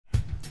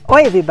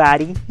Oi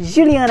everybody,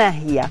 Juliana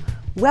here.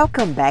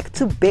 Welcome back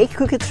to Bake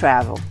Cookie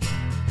Travel.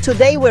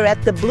 Today we're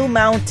at the Blue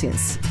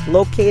Mountains,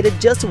 located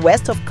just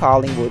west of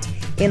Collingwood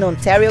in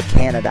Ontario,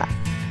 Canada.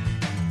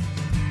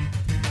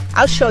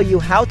 I'll show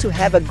you how to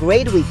have a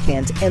great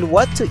weekend and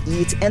what to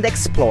eat and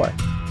explore.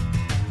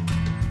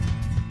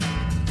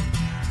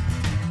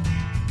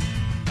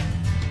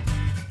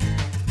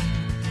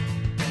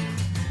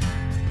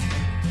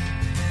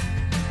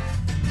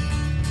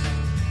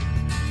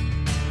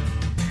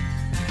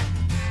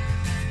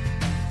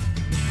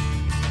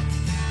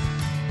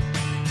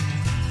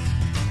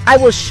 I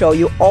will show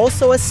you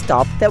also a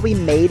stop that we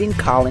made in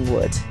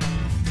Collingwood.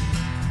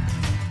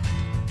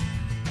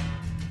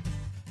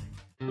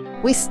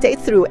 We stayed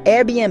through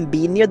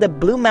Airbnb near the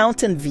Blue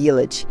Mountain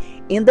Village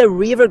in the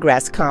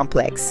Rivergrass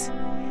complex,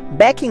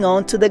 backing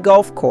on to the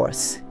golf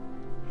course.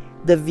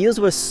 The views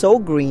were so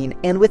green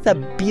and with a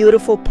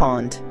beautiful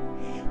pond.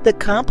 The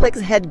complex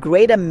had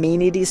great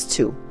amenities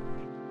too.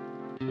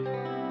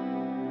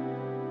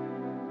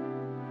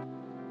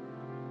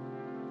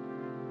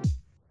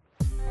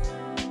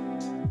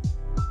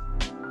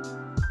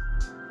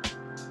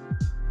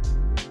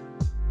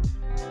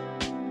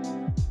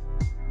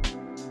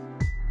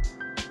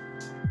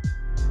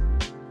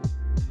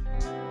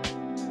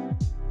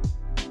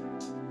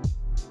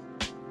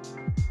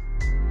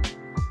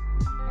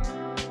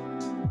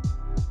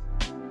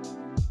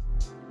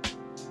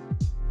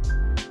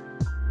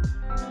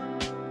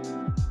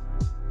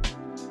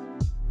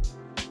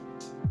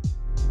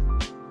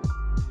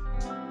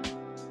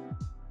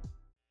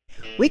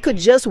 We could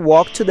just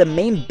walk to the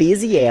main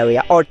busy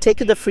area or take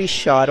the free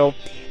shuttle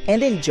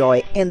and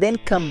enjoy and then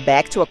come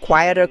back to a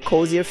quieter,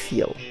 cozier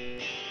feel.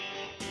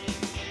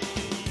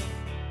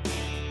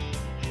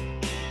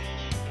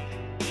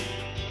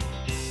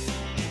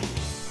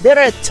 There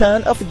are a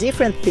ton of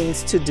different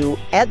things to do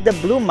at the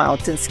Blue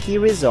Mountain Ski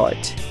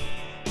Resort.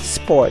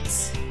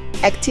 Sports,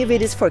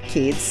 activities for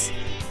kids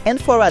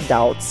and for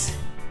adults,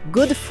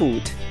 good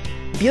food,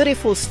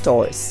 beautiful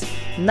stores,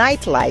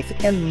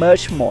 nightlife and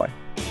much more.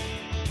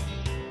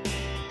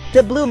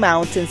 The Blue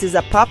Mountains is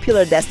a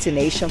popular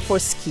destination for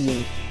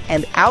skiing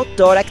and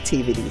outdoor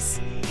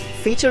activities,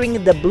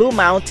 featuring the Blue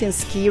Mountain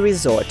Ski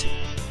Resort,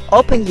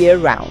 open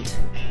year-round.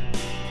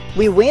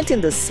 We went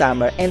in the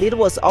summer and it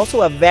was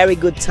also a very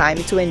good time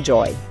to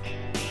enjoy.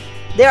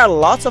 There are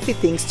lots of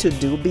things to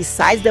do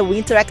besides the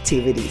winter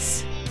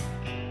activities.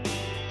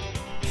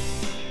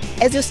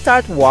 As you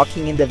start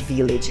walking in the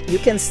village, you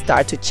can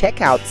start to check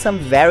out some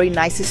very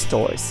nice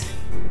stores.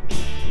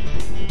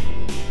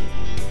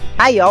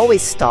 I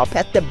always stop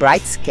at the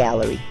Brights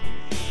Gallery.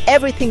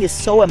 Everything is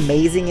so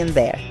amazing in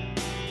there.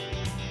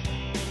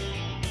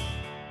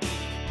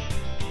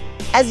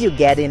 As you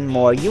get in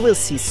more, you will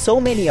see so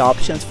many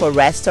options for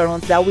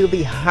restaurants that will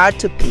be hard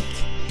to pick,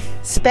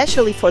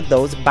 especially for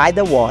those by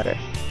the water.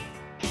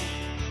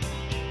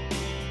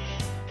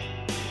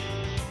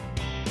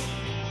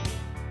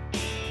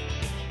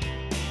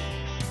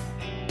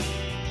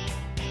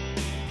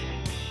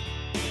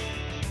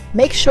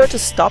 Make sure to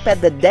stop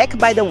at the deck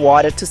by the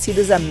water to see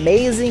this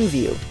amazing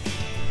view.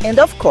 And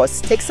of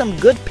course, take some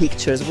good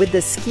pictures with the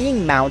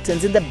skiing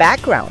mountains in the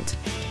background.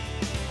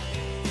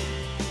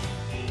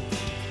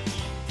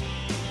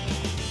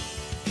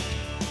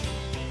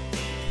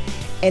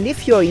 And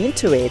if you're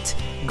into it,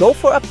 go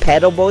for a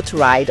pedal boat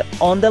ride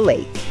on the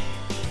lake.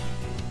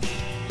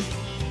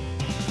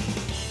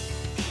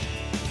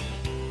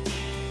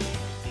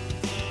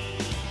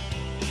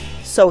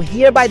 So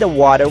here by the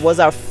water was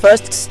our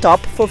first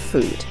stop for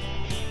food.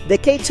 The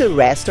K2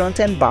 restaurant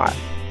and bar.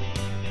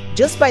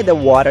 Just by the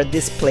water,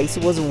 this place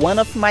was one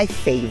of my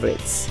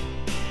favorites.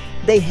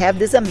 They have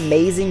this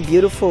amazing,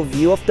 beautiful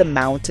view of the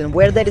mountain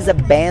where there is a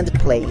band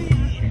playing.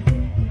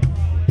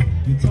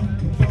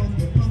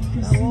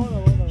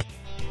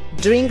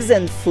 Drinks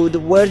and food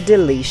were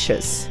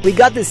delicious. We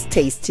got this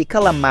tasty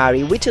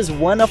calamari, which is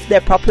one of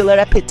their popular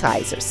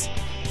appetizers.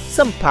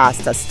 Some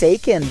pasta,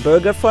 steak and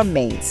burger for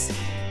mains,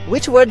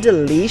 which were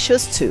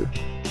delicious too.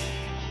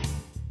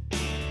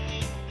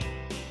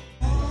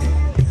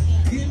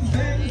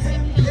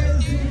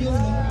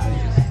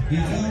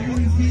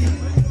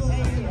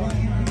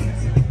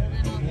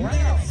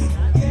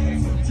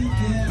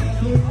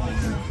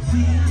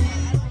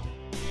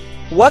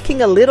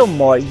 Walking a little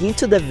more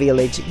into the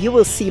village, you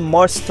will see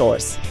more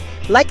stores,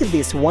 like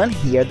this one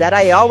here that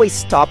I always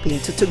stop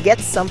into to get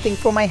something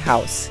for my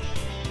house.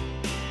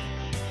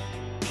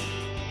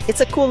 It's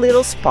a cool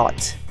little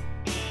spot.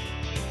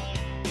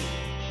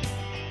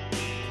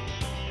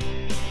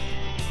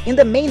 In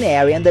the main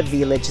area in the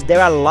village,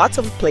 there are lots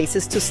of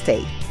places to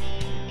stay.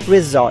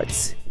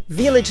 Resorts,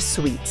 village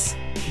suites,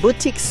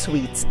 boutique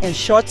suites and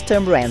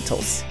short-term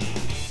rentals.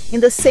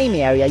 In the same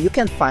area, you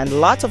can find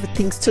lots of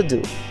things to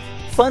do.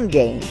 Fun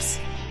games,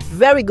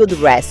 very good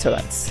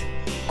restaurants,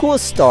 cool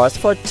stores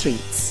for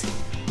treats,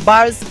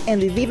 bars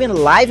and even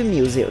live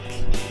music.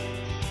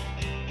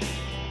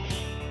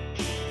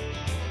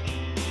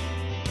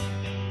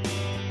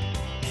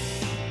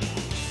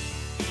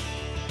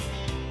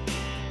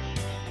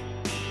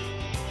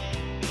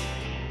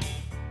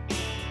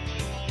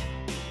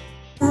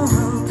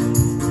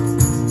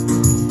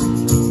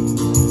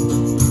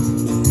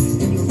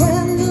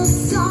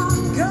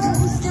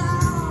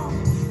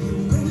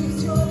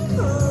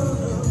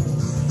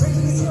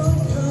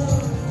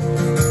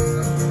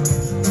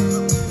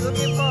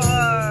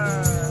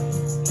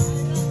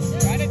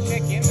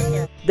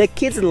 The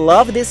kids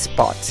love this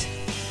spot.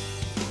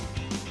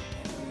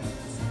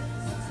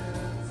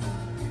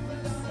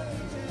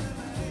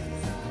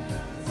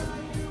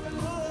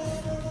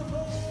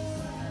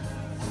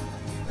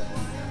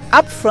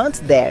 Up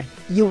front there,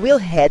 you will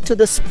head to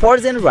the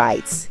Sports and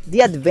Rides, the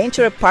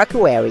Adventure Park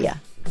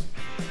area.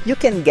 You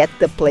can get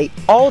the Play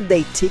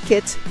all-day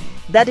ticket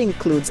that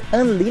includes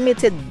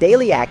unlimited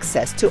daily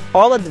access to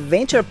all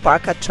Adventure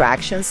Park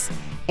attractions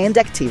and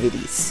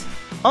activities.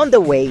 On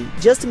the way,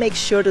 just make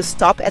sure to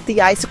stop at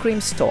the ice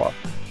cream store.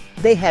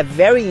 They have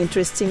very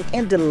interesting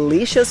and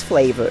delicious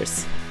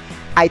flavors.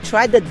 I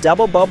tried the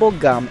double bubble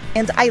gum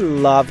and I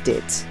loved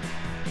it.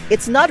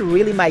 It's not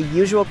really my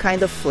usual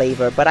kind of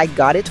flavor, but I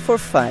got it for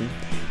fun,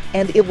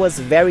 and it was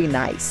very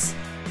nice.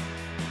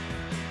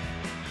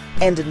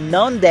 And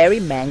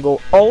non-dairy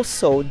mango,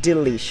 also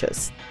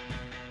delicious.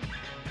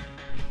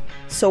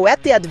 So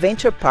at the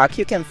Adventure Park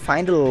you can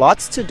find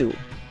lots to do.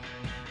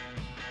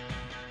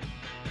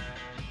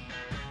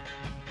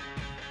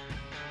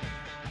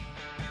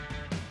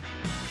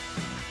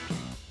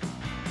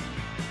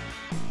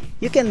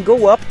 You can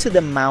go up to the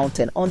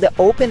mountain on the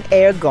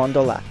open-air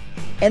gondola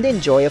and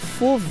enjoy a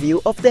full view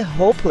of the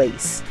whole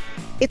place.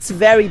 It's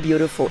very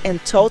beautiful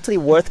and totally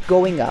worth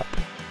going up.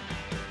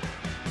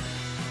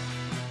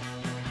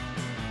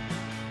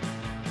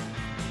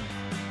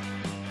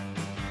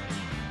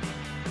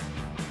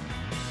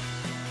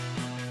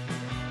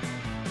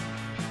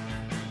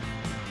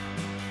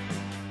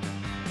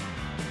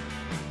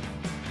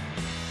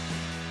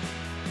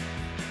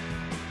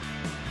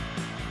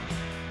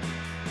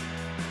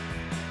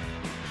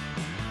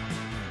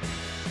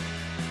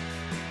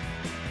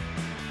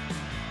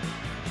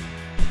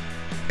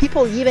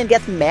 People even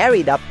get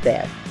married up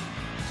there.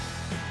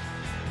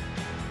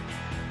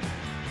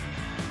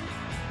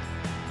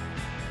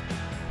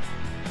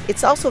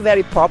 It's also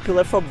very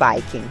popular for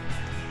biking.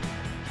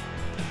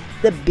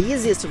 The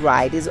busiest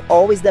ride is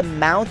always the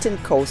mountain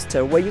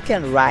coaster, where you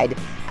can ride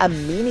a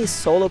mini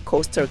solo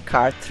coaster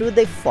car through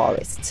the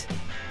forest.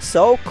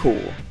 So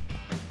cool!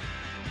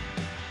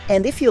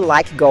 And if you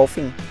like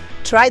golfing,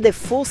 try the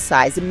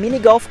full-size mini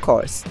golf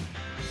course.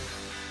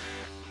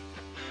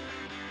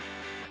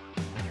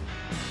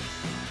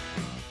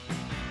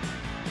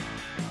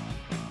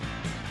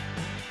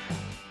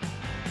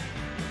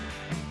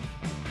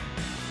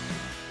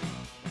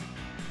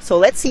 So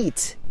let's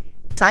eat!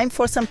 Time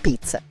for some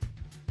pizza.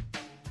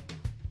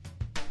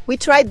 We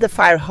tried the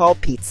Fire Hall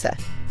Pizza.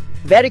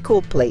 Very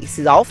cool place,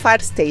 it's all fire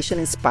station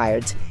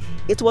inspired.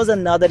 It was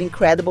another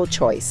incredible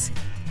choice.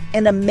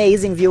 An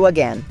amazing view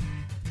again.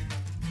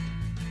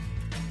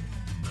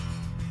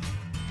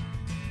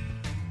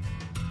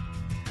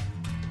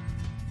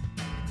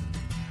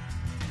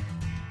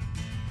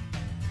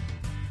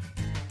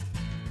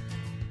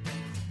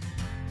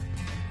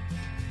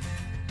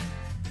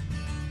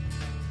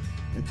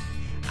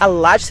 A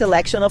large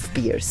selection of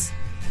beers,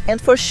 and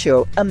for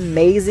sure,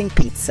 amazing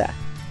pizza.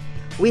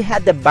 We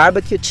had the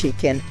barbecue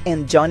chicken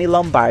and Johnny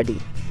Lombardi,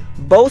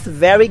 both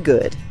very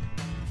good.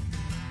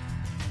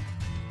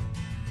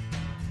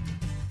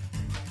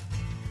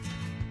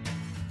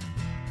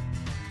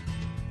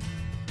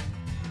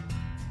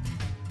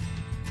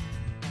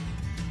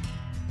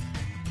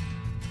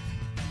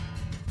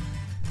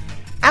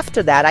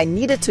 After that, I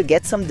needed to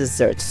get some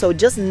dessert, so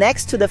just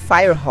next to the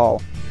fire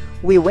hall,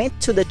 we went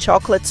to the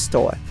chocolate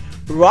store,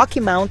 Rocky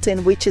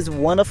Mountain, which is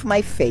one of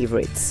my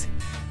favorites.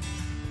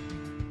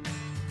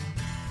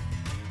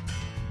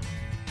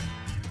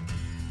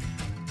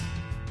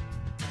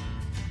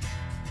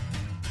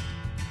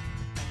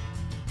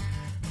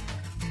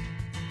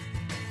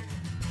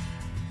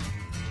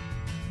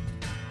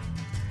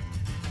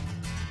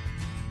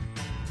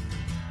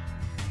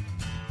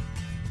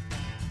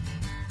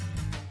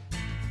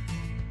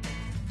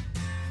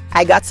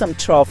 I got some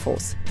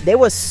truffles. They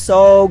were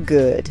so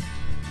good.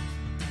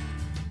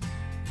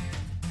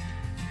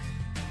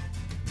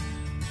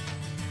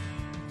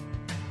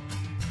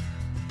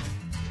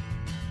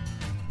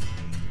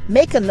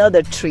 Make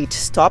another treat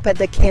stop at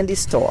the candy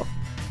store.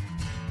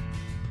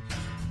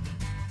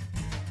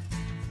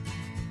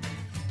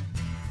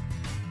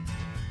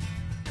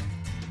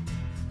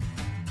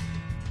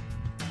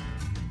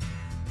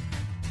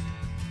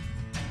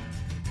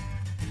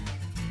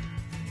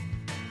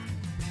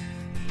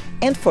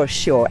 And for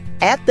sure,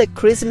 at the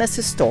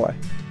Christmas store.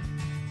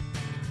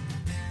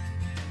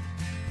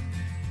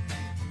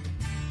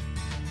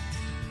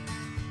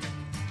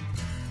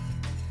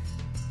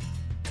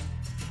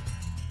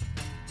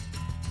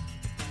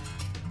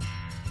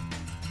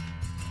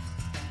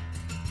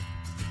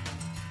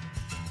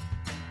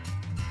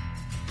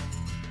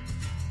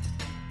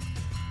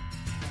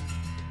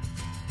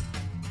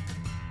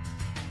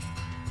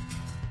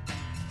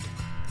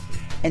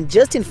 And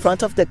just in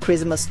front of the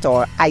Christmas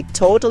store, I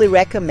totally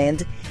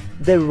recommend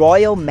the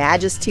Royal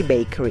Majesty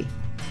Bakery.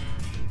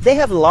 They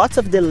have lots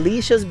of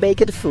delicious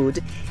baked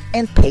food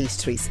and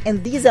pastries,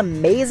 and these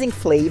amazing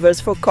flavors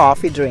for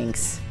coffee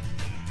drinks.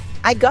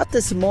 I got the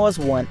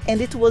s'mores one, and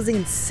it was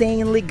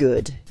insanely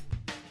good.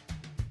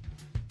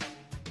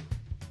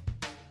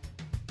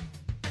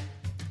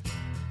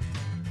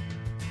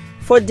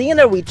 For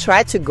dinner we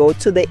tried to go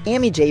to the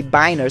M.J.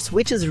 Biners,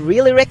 which is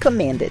really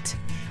recommended,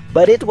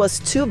 but it was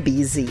too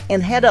busy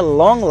and had a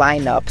long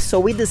lineup, so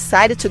we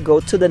decided to go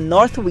to the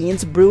North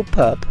Winds Brew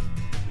Pub.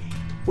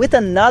 With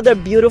another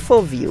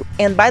beautiful view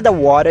and by the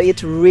water,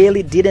 it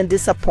really didn't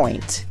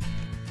disappoint.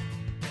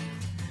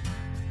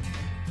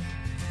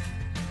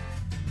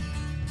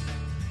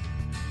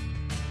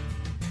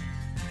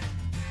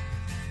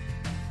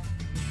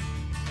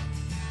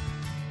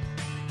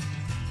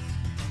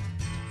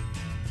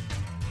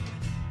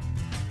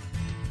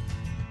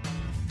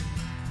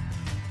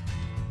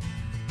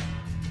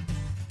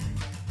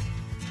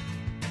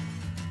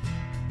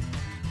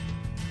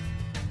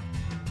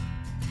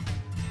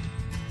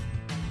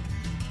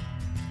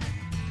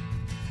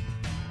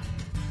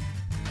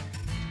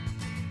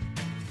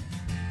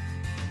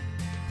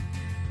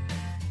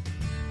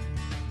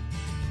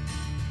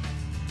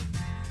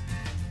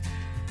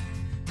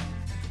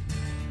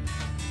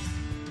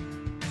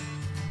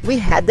 We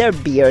had their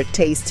beer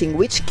tasting,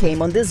 which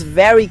came on this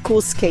very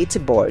cool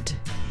skateboard,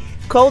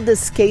 called the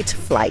Skate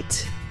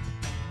Flight.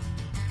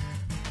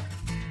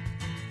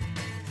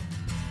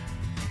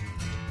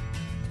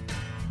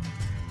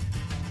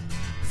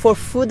 For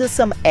food,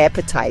 some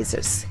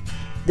appetizers,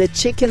 the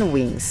chicken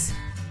wings,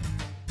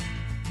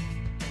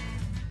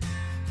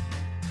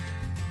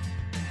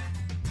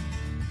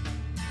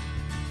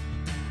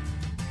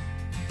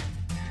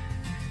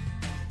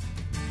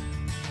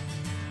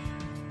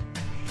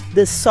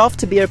 the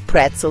soft beer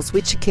pretzels,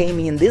 which came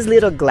in this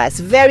little glass,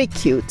 very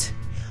cute,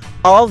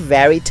 all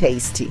very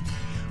tasty.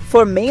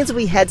 For mains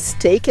we had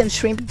steak and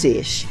shrimp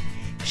dish,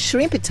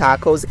 shrimp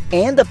tacos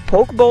and a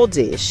poke bowl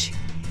dish.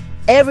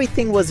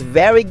 Everything was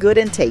very good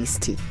and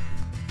tasty.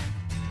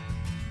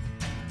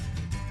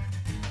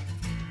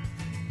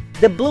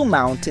 The Blue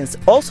Mountains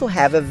also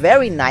have a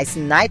very nice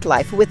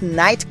nightlife with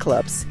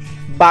nightclubs,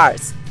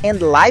 bars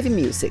and live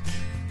music.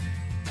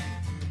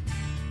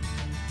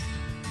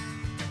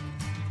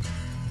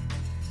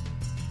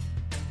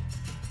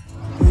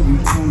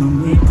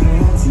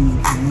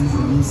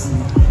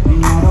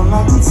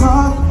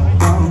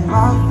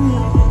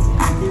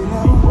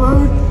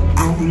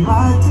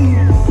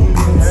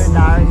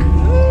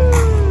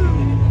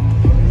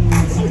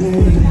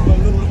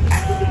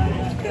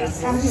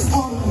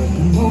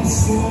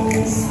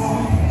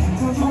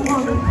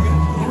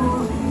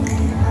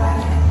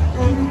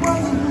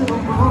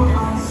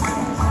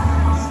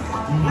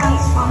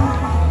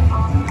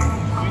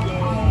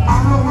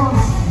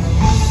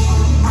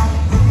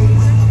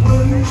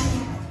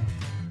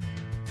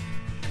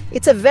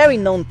 It's a very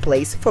known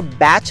place for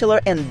bachelor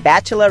and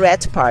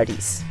bachelorette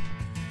parties.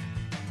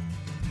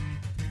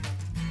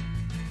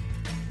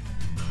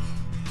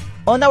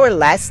 On our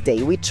last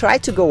day, we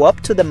tried to go up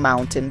to the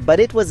mountain, but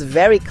it was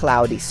very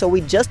cloudy, so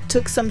we just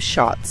took some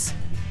shots.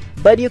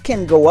 But you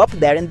can go up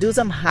there and do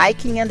some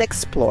hiking and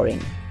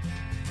exploring.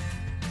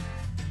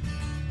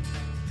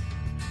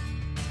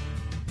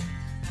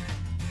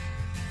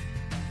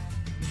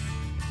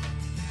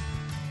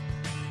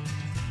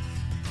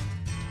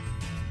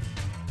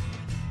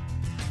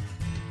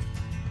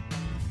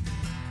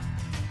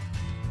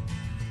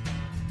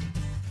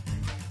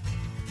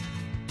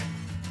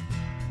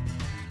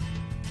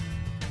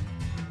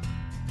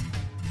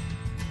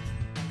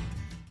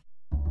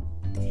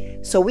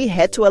 So we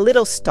head to a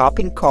little stop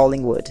in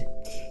Collingwood.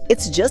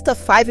 It's just a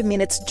 5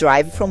 minutes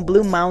drive from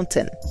Blue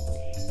Mountain.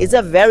 It's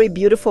a very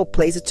beautiful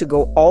place to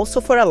go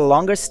also for a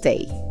longer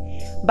stay.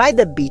 By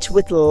the beach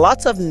with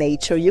lots of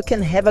nature, you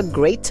can have a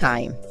great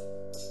time.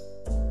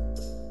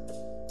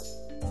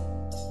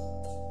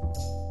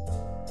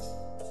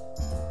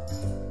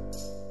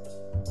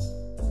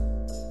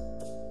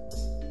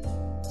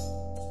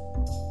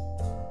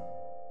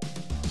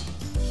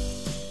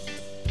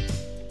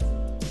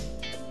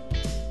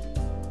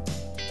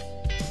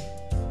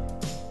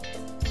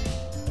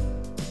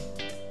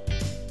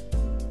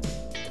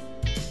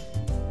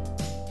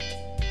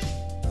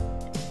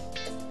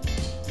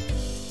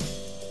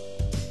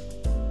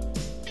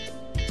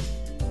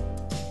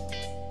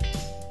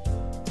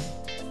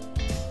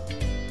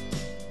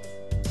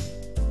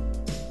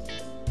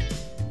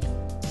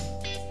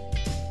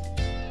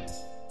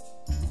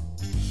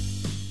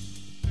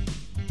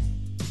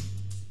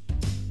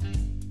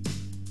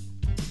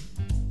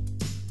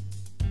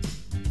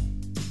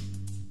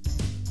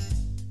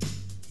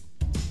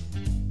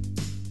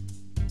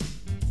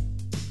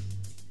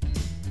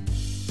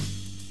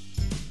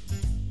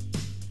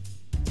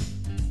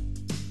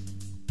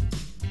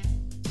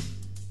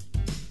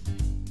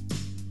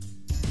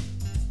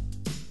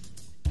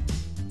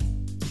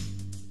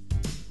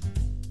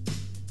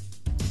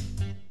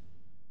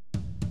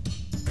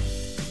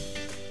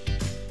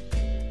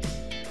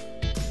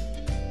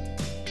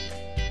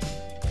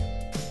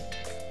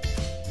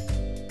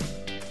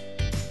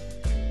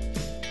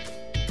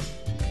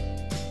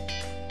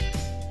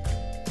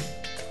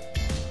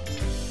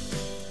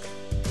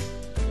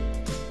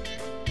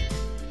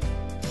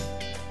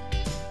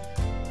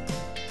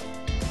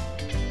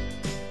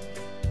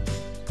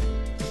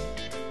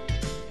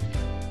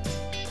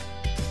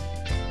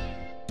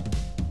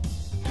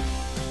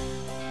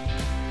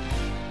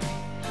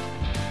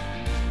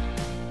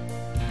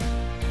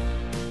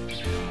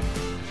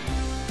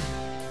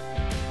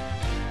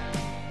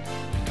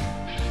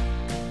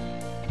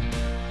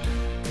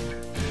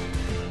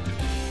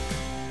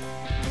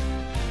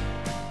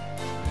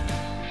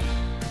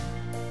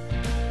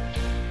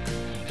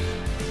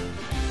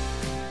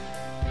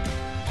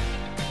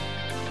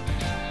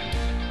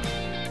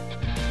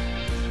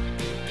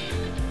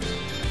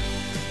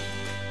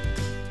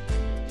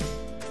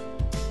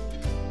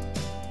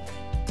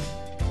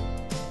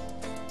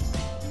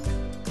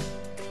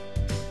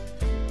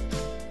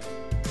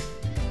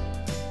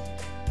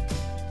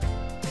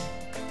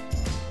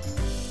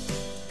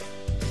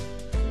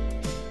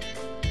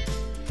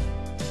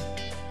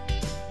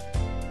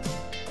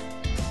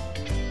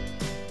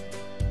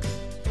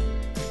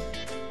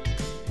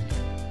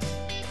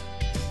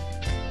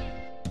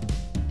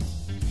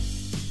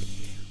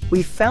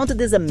 We found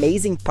this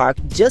amazing park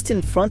just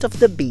in front of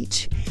the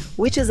beach,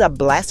 which is a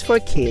blast for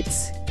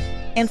kids.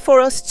 And for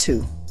us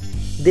too.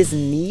 This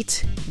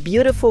neat,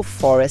 beautiful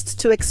forest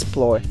to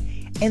explore,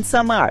 and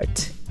some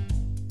art.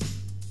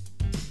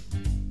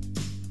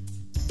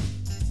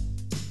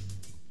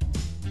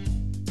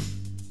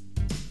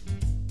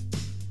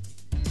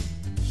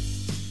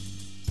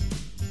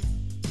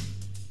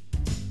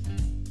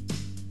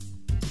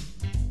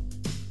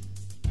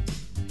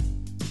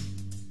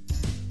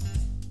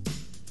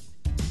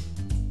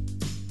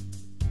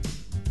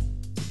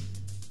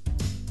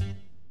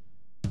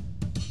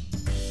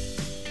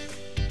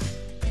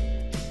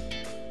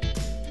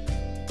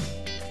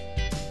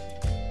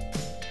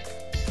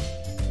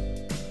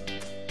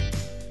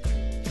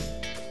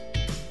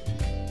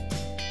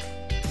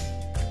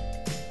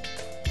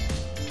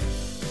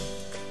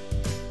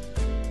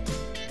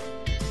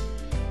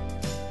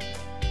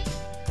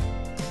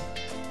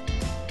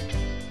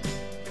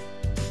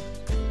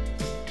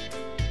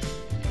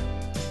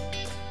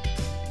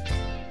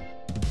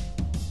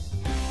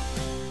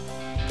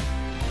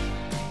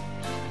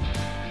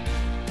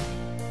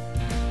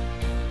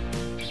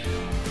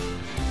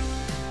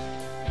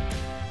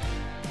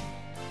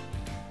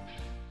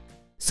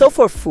 So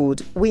for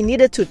food, we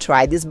needed to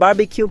try this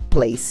barbecue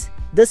place,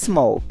 The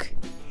Smoke.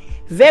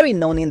 Very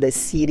known in the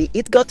city,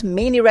 it got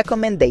many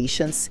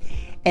recommendations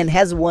and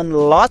has won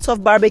lots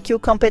of barbecue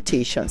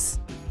competitions.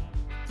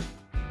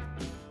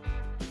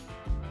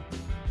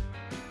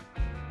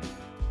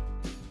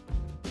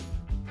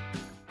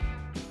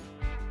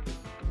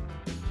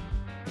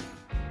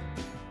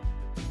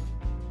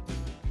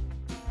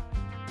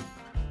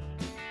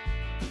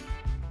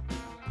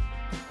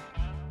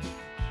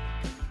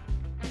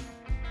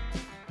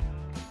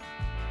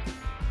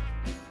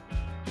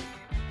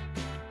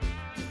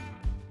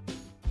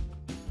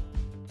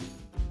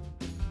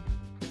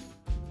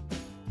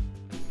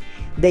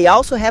 They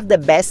also have the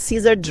best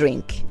Caesar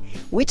drink,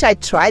 which I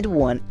tried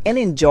one and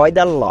enjoyed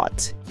a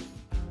lot.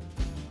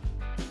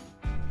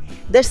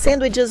 Their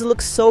sandwiches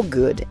look so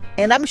good,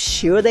 and I'm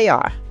sure they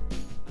are.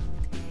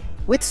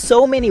 With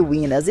so many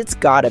winners, it's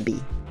gotta be.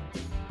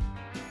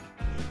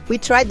 We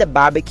tried the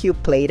barbecue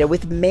platter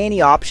with many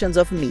options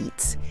of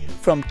meats,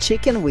 from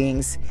chicken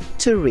wings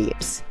to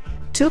ribs,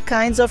 2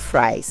 kinds of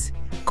fries,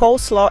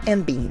 coleslaw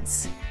and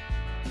beans.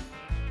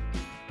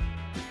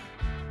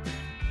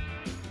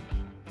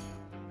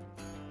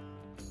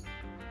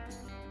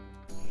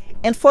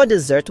 And for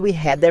dessert we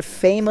had their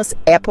famous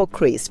apple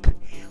crisp,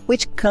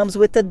 which comes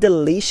with a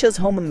delicious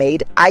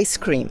homemade ice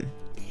cream.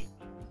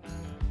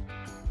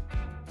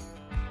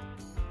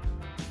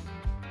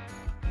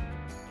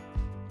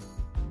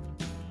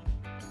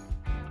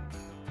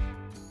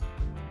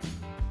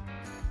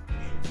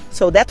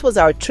 So that was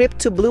our trip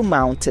to Blue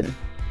Mountain.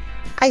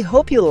 I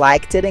hope you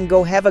liked it and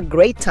go have a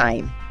great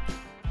time.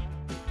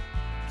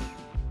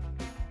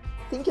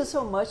 Thank you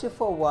so much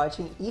for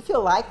watching. If you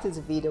liked this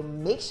video,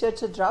 make sure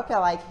to drop a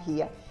like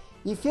here.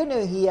 If you're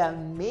new here,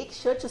 make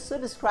sure to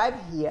subscribe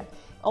here.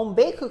 On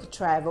Bake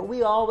Travel,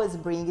 we always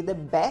bring the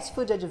best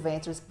food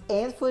adventures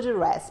and food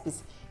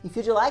recipes. If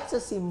you'd like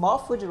to see more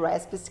food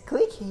recipes,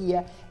 click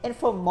here. And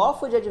for more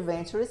food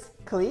adventures,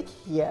 click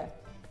here.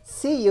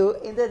 See you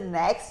in the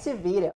next video.